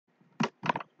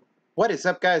What is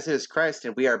up, guys? It is Christ,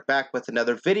 and we are back with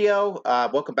another video.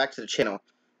 Welcome back to the channel.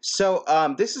 So,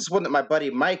 this is one that my buddy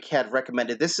Mike had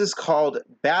recommended. This is called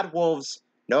Bad Wolves,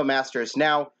 No Masters.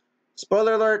 Now,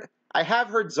 spoiler alert, I have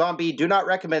heard Zombie. Do not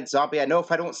recommend Zombie. I know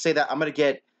if I don't say that, I'm going to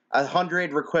get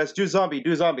 100 requests. Do Zombie,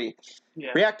 do Zombie. Yeah.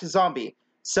 React to Zombie.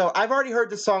 So, I've already heard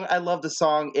the song. I love the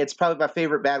song. It's probably my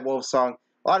favorite Bad Wolves song.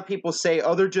 A lot of people say,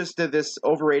 oh, they're just this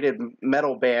overrated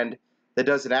metal band that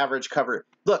does an average cover.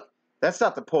 Look. That's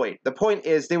not the point. The point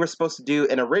is they were supposed to do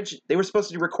they were supposed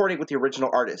to do recording with the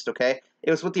original artist, okay? It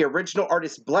was with the original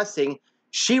artist's blessing.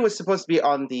 She was supposed to be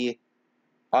on the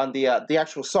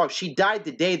actual song. She died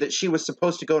the day that she was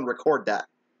supposed to go and record that.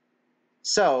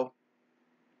 So,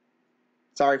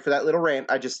 sorry for that little rant.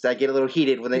 I get a little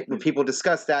heated when people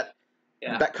discuss that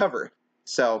cover.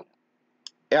 So,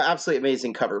 yeah, absolutely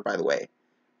amazing cover, by the way.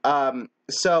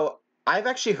 So I've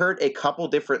actually heard a couple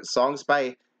different songs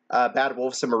by Bad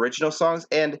Wolves, some original songs,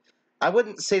 and I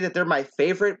wouldn't say that they're my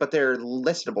favorite, but they're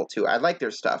listenable too. I like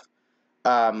their stuff.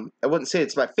 I wouldn't say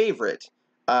it's my favorite.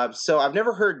 So I've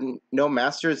never heard No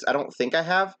Masters. I don't think I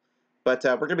have, but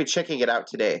we're going to be checking it out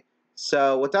today.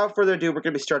 So without further ado, we're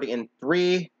going to be starting in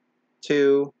 3,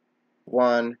 2,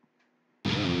 1...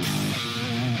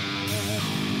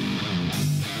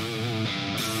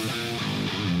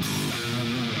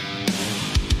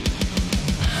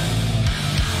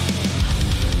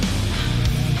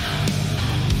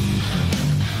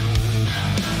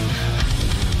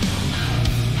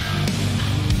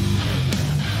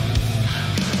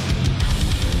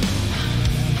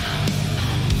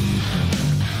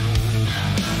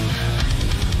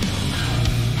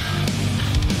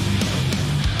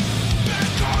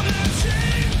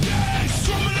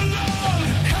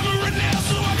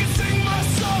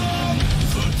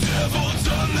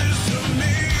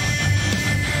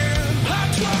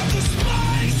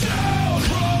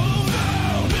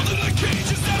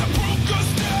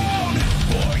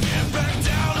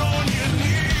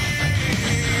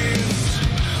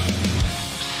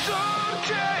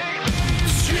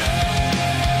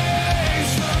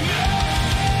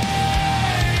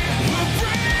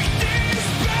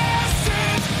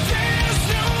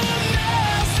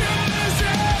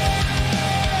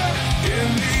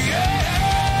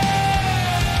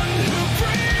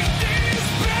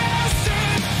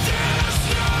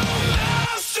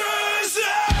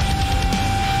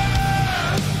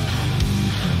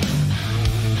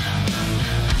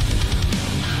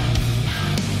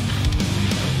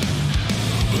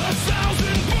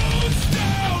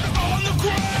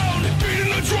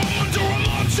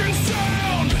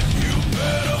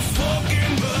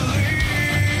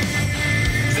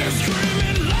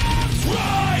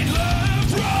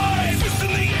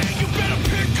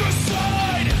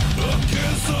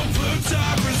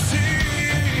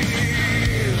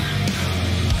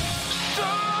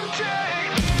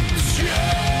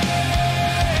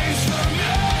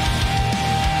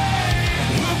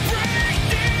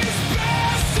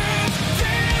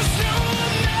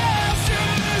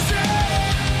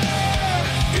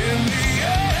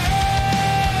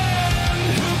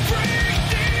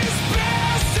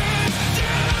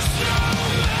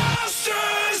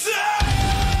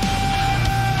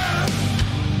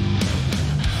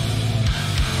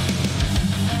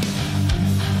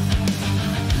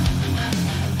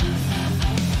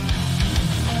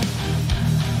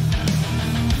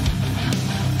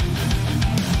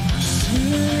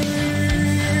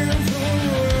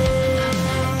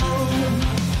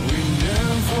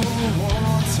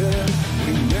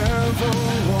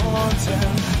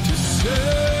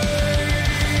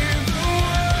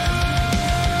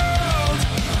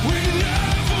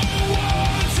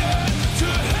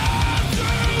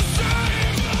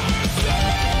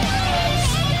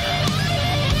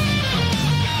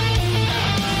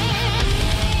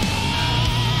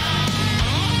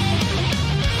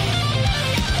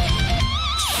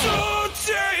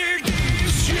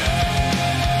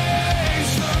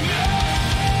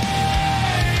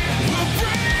 We'll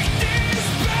break these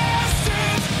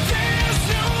bastards. There's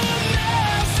no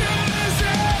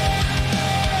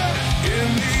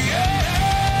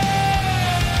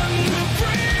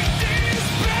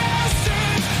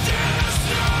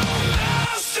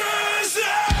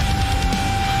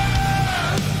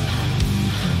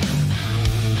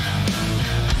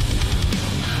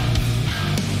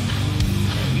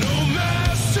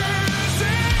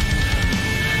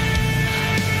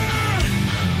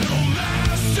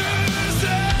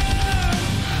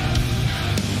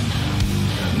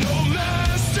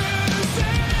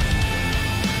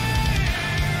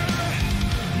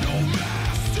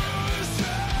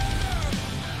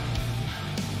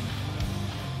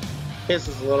His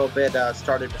was a little bit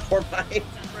started before mine.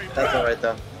 That's all right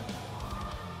though.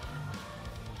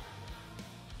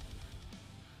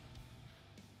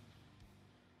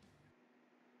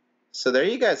 So there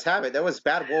you guys have it. That was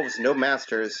Bad Wolves, No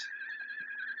Masters.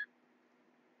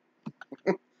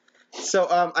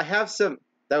 So I have some.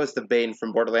 That was the Bane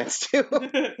from Borderlands 2.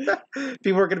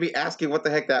 People are gonna be asking what the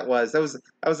heck that was. That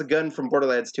was a gun from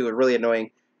Borderlands 2. Really annoying.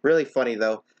 Really funny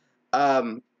though.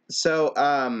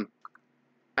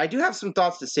 I do have some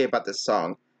thoughts to say about this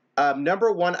song.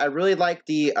 Number one, I really like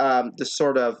the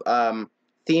sort of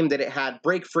theme that it had.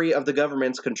 Break free of the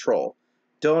government's control.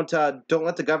 Don't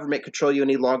let the government control you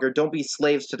any longer. Don't be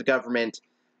slaves to the government.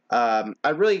 I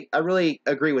really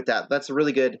agree with that. That's a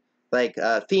really good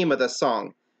theme of the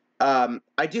song.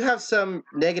 I do have some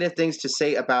negative things to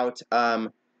say about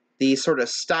the sort of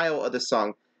style of the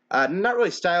song. Not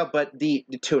really style, but the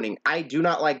tuning. I do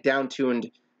not like down-tuned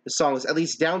songs, at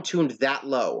least down-tuned that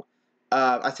low.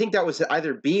 I think that was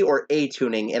either B or A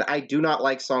tuning, and I do not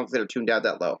like songs that are tuned down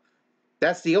that low.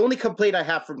 That's the only complaint I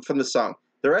have from the song.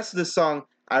 The rest of the song,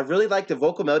 I really like the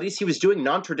vocal melodies. He was doing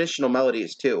non-traditional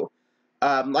melodies, too.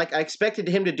 I expected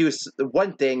him to do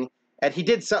one thing, and he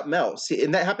did something else.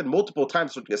 And that happened multiple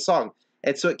times through the song.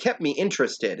 And so it kept me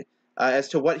interested as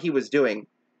to what he was doing.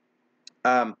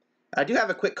 I do have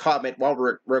a quick comment while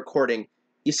we're recording.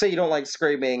 You say you don't like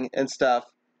screaming and stuff,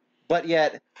 but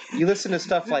yet you listen to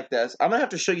stuff like this. I'm going to have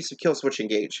to show you some Kill Switch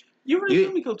Engage. You already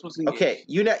showed me Kill Switch Engage. Okay,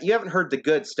 you haven't heard the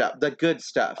good stuff. The good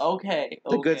stuff. Okay.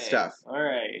 The good stuff. All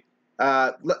right.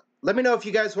 Let me know if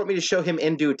you guys want me to show him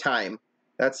In Due Time.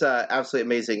 That's an absolutely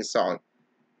amazing song.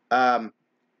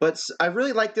 But I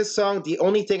really like this song. The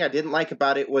only thing I didn't like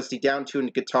about it was the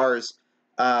down-tuned guitars.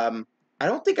 I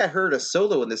don't think I heard a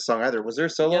solo in this song either. Was there a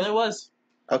solo? Yeah, there was.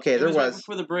 Okay, there was. Right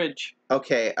before the bridge.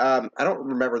 Okay, I don't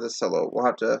remember the solo. I'll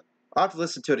have to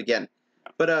listen to it again.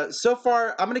 But so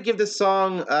far, I'm gonna give this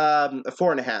song a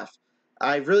 4.5.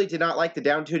 I really did not like the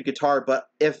down-tuned guitar, but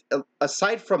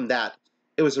aside from that,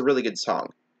 it was a really good song.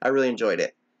 I really enjoyed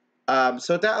it.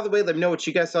 So with that out of the way, let me know what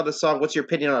you guys thought of the song. What's your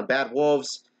opinion on Bad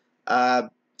Wolves?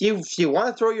 If you want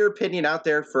to throw your opinion out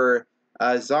there for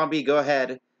Zombie, go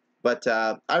ahead. But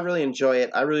I really enjoy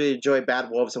it. I really enjoy Bad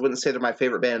Wolves. I wouldn't say they're my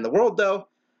favorite band in the world, though.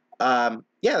 Yeah,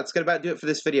 that's going to about do it for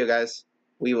this video, guys.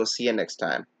 We will see you next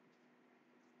time.